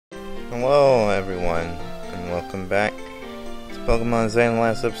Hello everyone, and welcome back to Pokemon Zeta. In the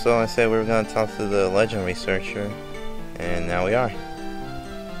last episode I said we were going to talk to the legend researcher, and now we are.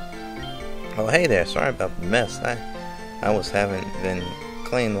 Oh hey there, sorry about the mess. I haven't been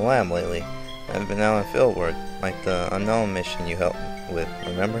cleaning the lab lately. I've been out on field work, like the unknown mission you helped with,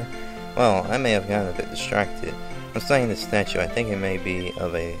 remember? Well, I may have gotten a bit distracted. I'm studying this statue. I think it may be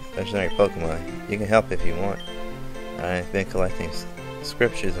of a legendary Pokemon. You can help if you want. I've been collecting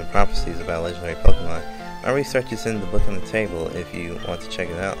scriptures and prophecies about legendary Pokemon. My research is in the book on the table if you want to check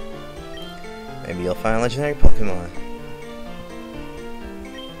it out. Maybe you'll find a legendary Pokemon.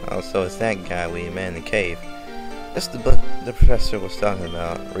 Oh, so it's that guy we met in the cave. This is the book the professor was talking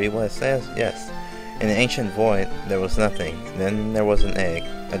about. Read what it says? Yes. In the ancient void, there was nothing. Then there was an egg,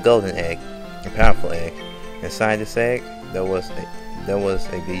 a golden egg, a powerful egg. Inside this egg, there was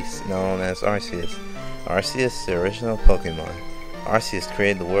a beast known as Arceus. Arceus, the original Pokemon. Arceus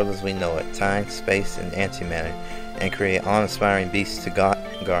created the world as we know it, time, space, and antimatter, and created awe-inspiring beasts to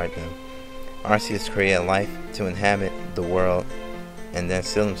guard them. Arceus created life to inhabit the world, and then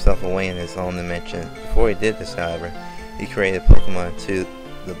sealed himself away in his own dimension. Before he did this, however, he created Pokemon too.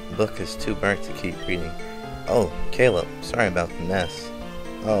 The book is too burnt to keep reading. Oh, Caleb, sorry about the mess.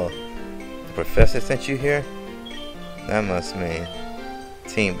 Oh, the professor sent you here? That must mean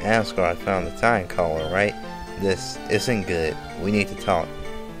Team Asgard found the time caller, right? This isn't good. We need to talk.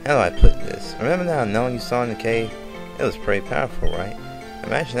 How do I put this? Remember that unknown you saw in the cave? It was pretty powerful, right?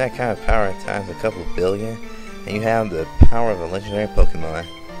 Imagine that kind of power times a couple billion, and you have the power of a legendary Pokemon.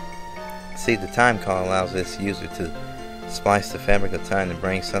 See, the time call allows this user to splice the fabric of time to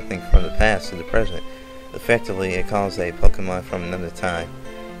bring something from the past to the present. Effectively, it calls a Pokemon from another time.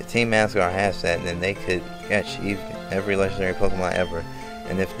 If Team Asgard has that, then they could catch every legendary Pokemon ever.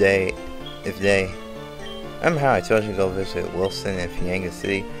 And if they remember how I told you to go visit Wilson in Fianga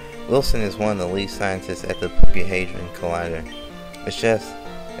City? Wilson is one of the lead scientists at the Pokehedron Collider. It's just,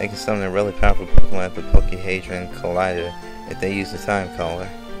 they can summon a really powerful Pokemon at the Pokehedron Collider if they use the time caller.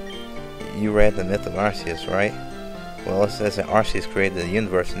 You read the myth of Arceus, right? Well, it says that Arceus created the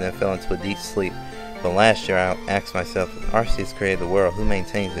universe and then fell into a deep sleep. But last year I asked myself, if Arceus created the world, who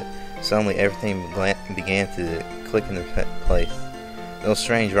maintains it? Suddenly everything began to click into place. Those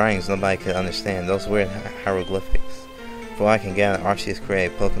strange writings nobody could understand, those weird hieroglyphics. For all I can gather, Arceus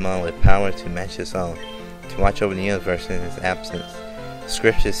created a Pokemon with power to match his own, to watch over the universe in his absence.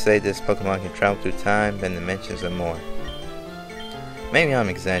 Scriptures say this Pokemon can travel through time and dimensions and more. Maybe I'm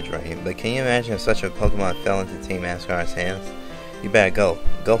exaggerating, but can you imagine if such a Pokemon fell into Team Asgard's hands? You better go.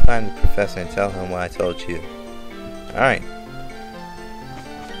 Go find the professor and tell him what I told you. Alright.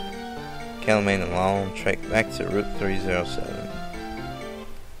 Caleb made a long trek back to Route 307.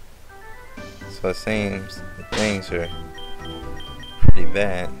 So it seems that things are pretty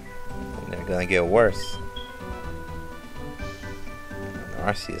bad, and they're gonna get worse when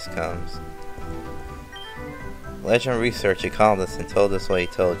Arceus comes. Legend Researcher called us and told us what he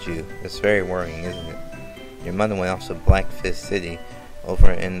told you. It's very worrying, isn't it? Your mother went off to Blackfish City over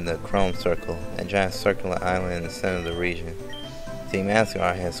in the Chrome Circle, a giant circular island in the center of the region. Team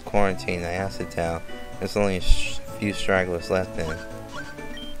Asgard has quarantined Nyasa Town. There's only a few stragglers left in.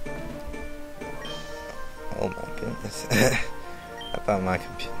 Oh my goodness. I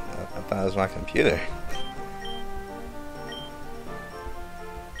thought it was my computer.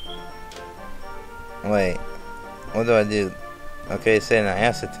 Wait, what do I do? Okay, it said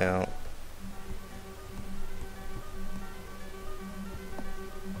Nyasa Town.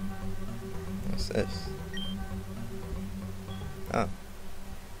 What's this? Oh.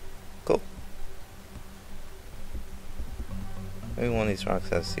 Cool. Maybe one of these rocks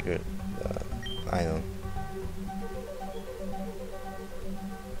has a secret item.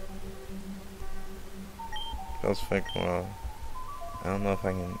 Well, I don't know if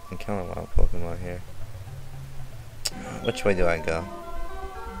I can encounter a lot of Pokemon here. Which way do I go?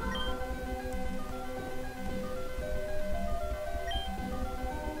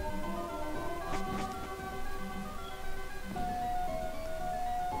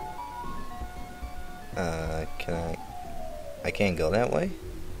 I can't go that way?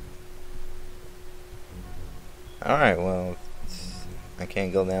 Alright, well, I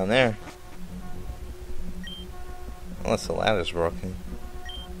can't go down there. Unless the ladder's broken.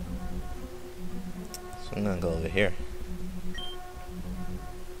 So I'm gonna go over here.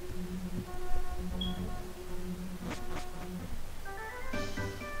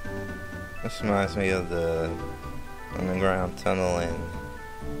 This reminds me of the underground tunnel in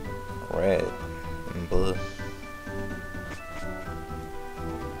red and blue.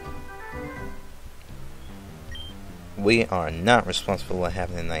 We are not responsible for what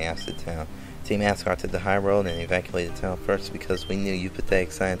happened in Nyasa Town. Team Asgard took the high road and evacuated the town first because we knew you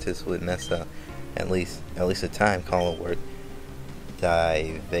pathetic scientists would mess up. At least a time call word.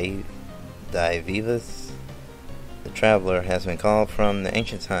 Divivus? The traveler has been called from the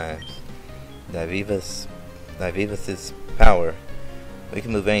ancient times. Divivus's power. We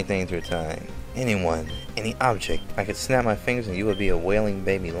can move anything through time. Anyone, any object. I could snap my fingers and you would be a wailing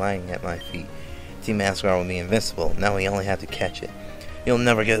baby lying at my feet. Team Asgard will be invincible. Now we only have to catch it. You'll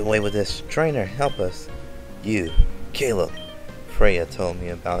never get away with this. Trainer, help us. You, Caleb. Freya told me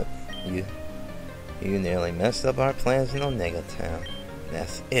about you. You nearly messed up our plans in Omega Town.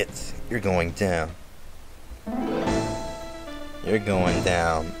 That's it. You're going down. You're going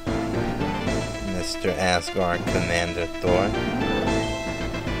down, Mr. Asgard Commander Thor.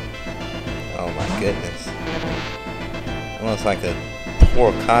 Oh my goodness. Almost like a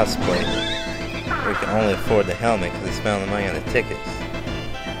poor cosplay. We can only afford the helmet because they spent the money on the tickets.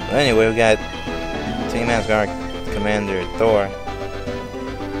 But anyway, we got Team Asgard Commander Thor,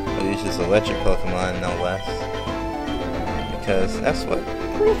 who uses electric Pokemon, no less. Because that's what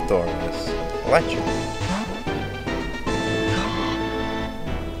real Thor is. Electric.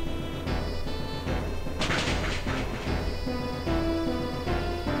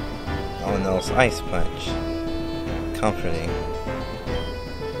 Oh no, it's Ice Punch. Comforting.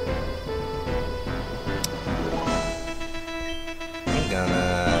 I'm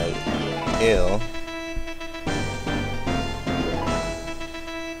gonna heal.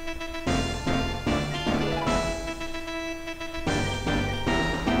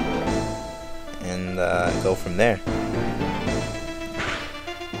 And go from there.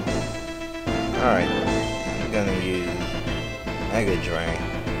 Alright, I'm gonna use Mega Drain.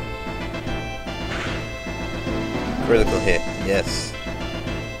 Critical hit, yes.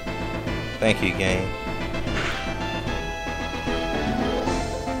 Thank you, game.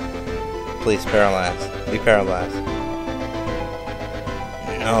 Please paralyze. Be paralyzed.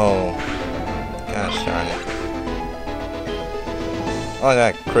 No. Gosh darn it. Oh, I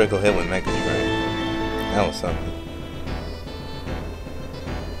got a critical hit with Mega Drain. That was something.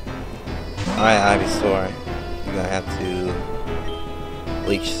 Alright, Ivysaur. You're gonna have to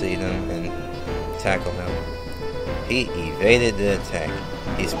Leech Seed him and tackle him. He evaded the attack.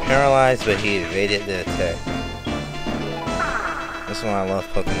 He's paralyzed, but he evaded the attack. This is why I love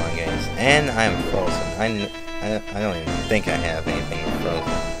Pokemon games. And I'm frozen. I don't even think I have anything with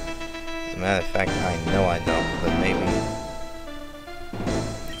frozen. As a matter of fact, I know I don't, but maybe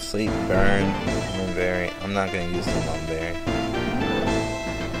Sleep, Burn, Moonberry. I'm not going to use the Moonberry.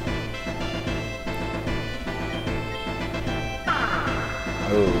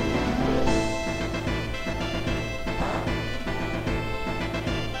 Oh.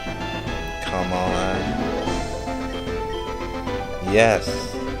 Come on. Yes.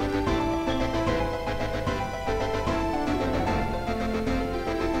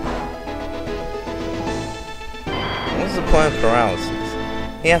 What's the point of paralysis?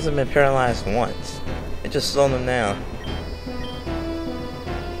 He hasn't been paralyzed once. It just slowed him down.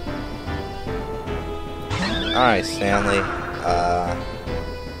 Alright, Stanley.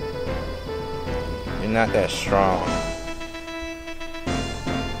 You're not that strong.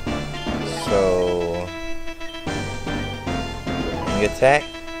 So, you attack.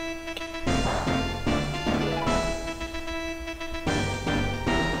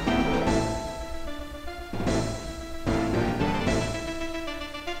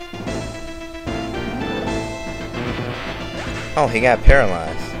 Oh, he got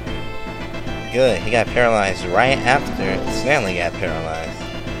paralyzed. Good, he got paralyzed right after Stanley got paralyzed.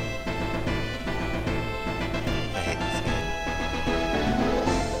 I hate this game.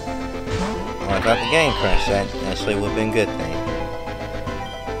 Oh, I thought the game crashed. That actually would have been a good thing.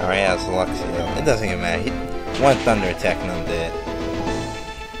 Alright, that's Luxio. It doesn't even matter. One thunder attack and I'm dead.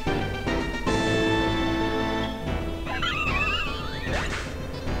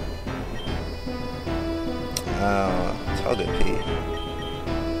 Togepi.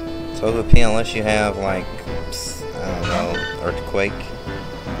 Togepi, unless you have, like, I don't know, Earthquake.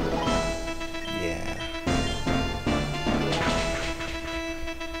 Yeah.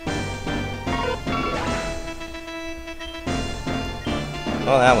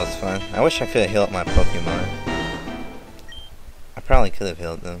 Oh, that was fun. I wish I could have healed my Pokemon. I probably could have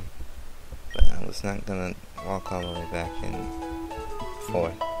healed them. But I was not gonna walk all the way back and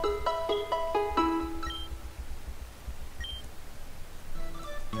forth.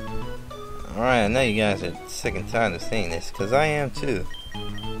 Alright, I know you guys are sick and tired of seeing this, because I am too.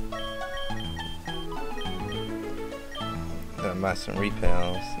 Gotta buy some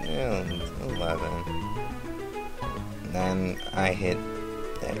repels. Yeah, 11. Then I hit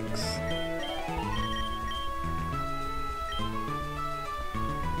X.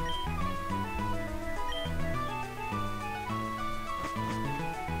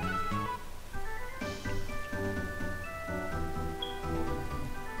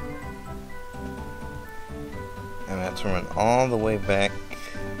 And I have to run all the way back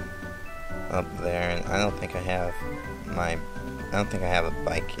up there, and I don't think I have a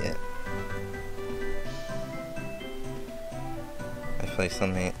bike yet. I play so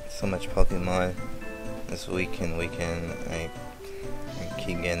much Pokemon this weekend. I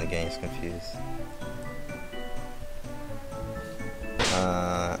keep getting the games confused.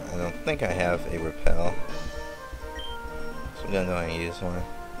 I don't think I have a repel, so I'm gonna go ahead and use one.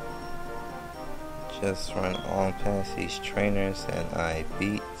 Just run on past these trainers that I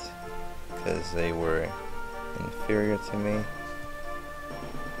beat because they were inferior to me.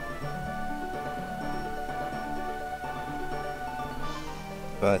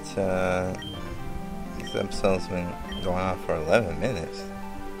 But this episode's been going on for 11 minutes.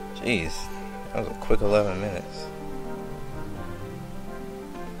 Jeez, that was a quick 11 minutes.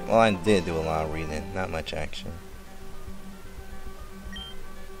 Well, I did do a lot of reading, not much action.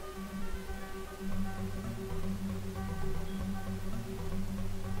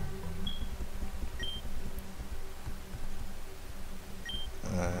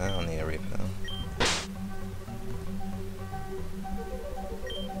 I don't need a repel.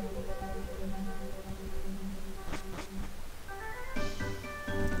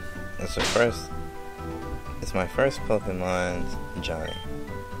 It's my first Pokemon Johnny.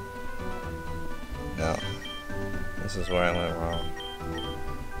 No. This is where I went wrong.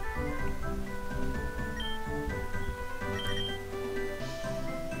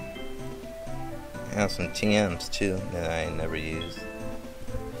 I have some TMs too that I never used.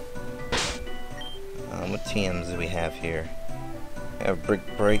 What TMs do we have here? We have Brick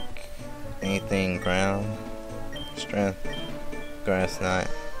Break, Anything Ground, Strength, Grass Knot,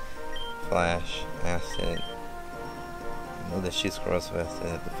 Flash, Acid. Move that shoots corrosive acid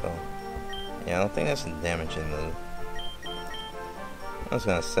at the foe. Yeah, I don't think that's a damaging move. I'm just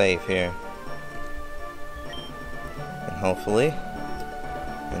gonna save here. And hopefully,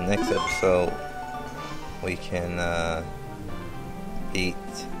 in the next episode, we can beat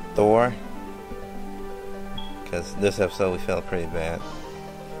Thor. Because this episode we felt pretty bad.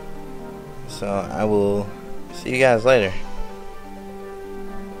 So I will see you guys later.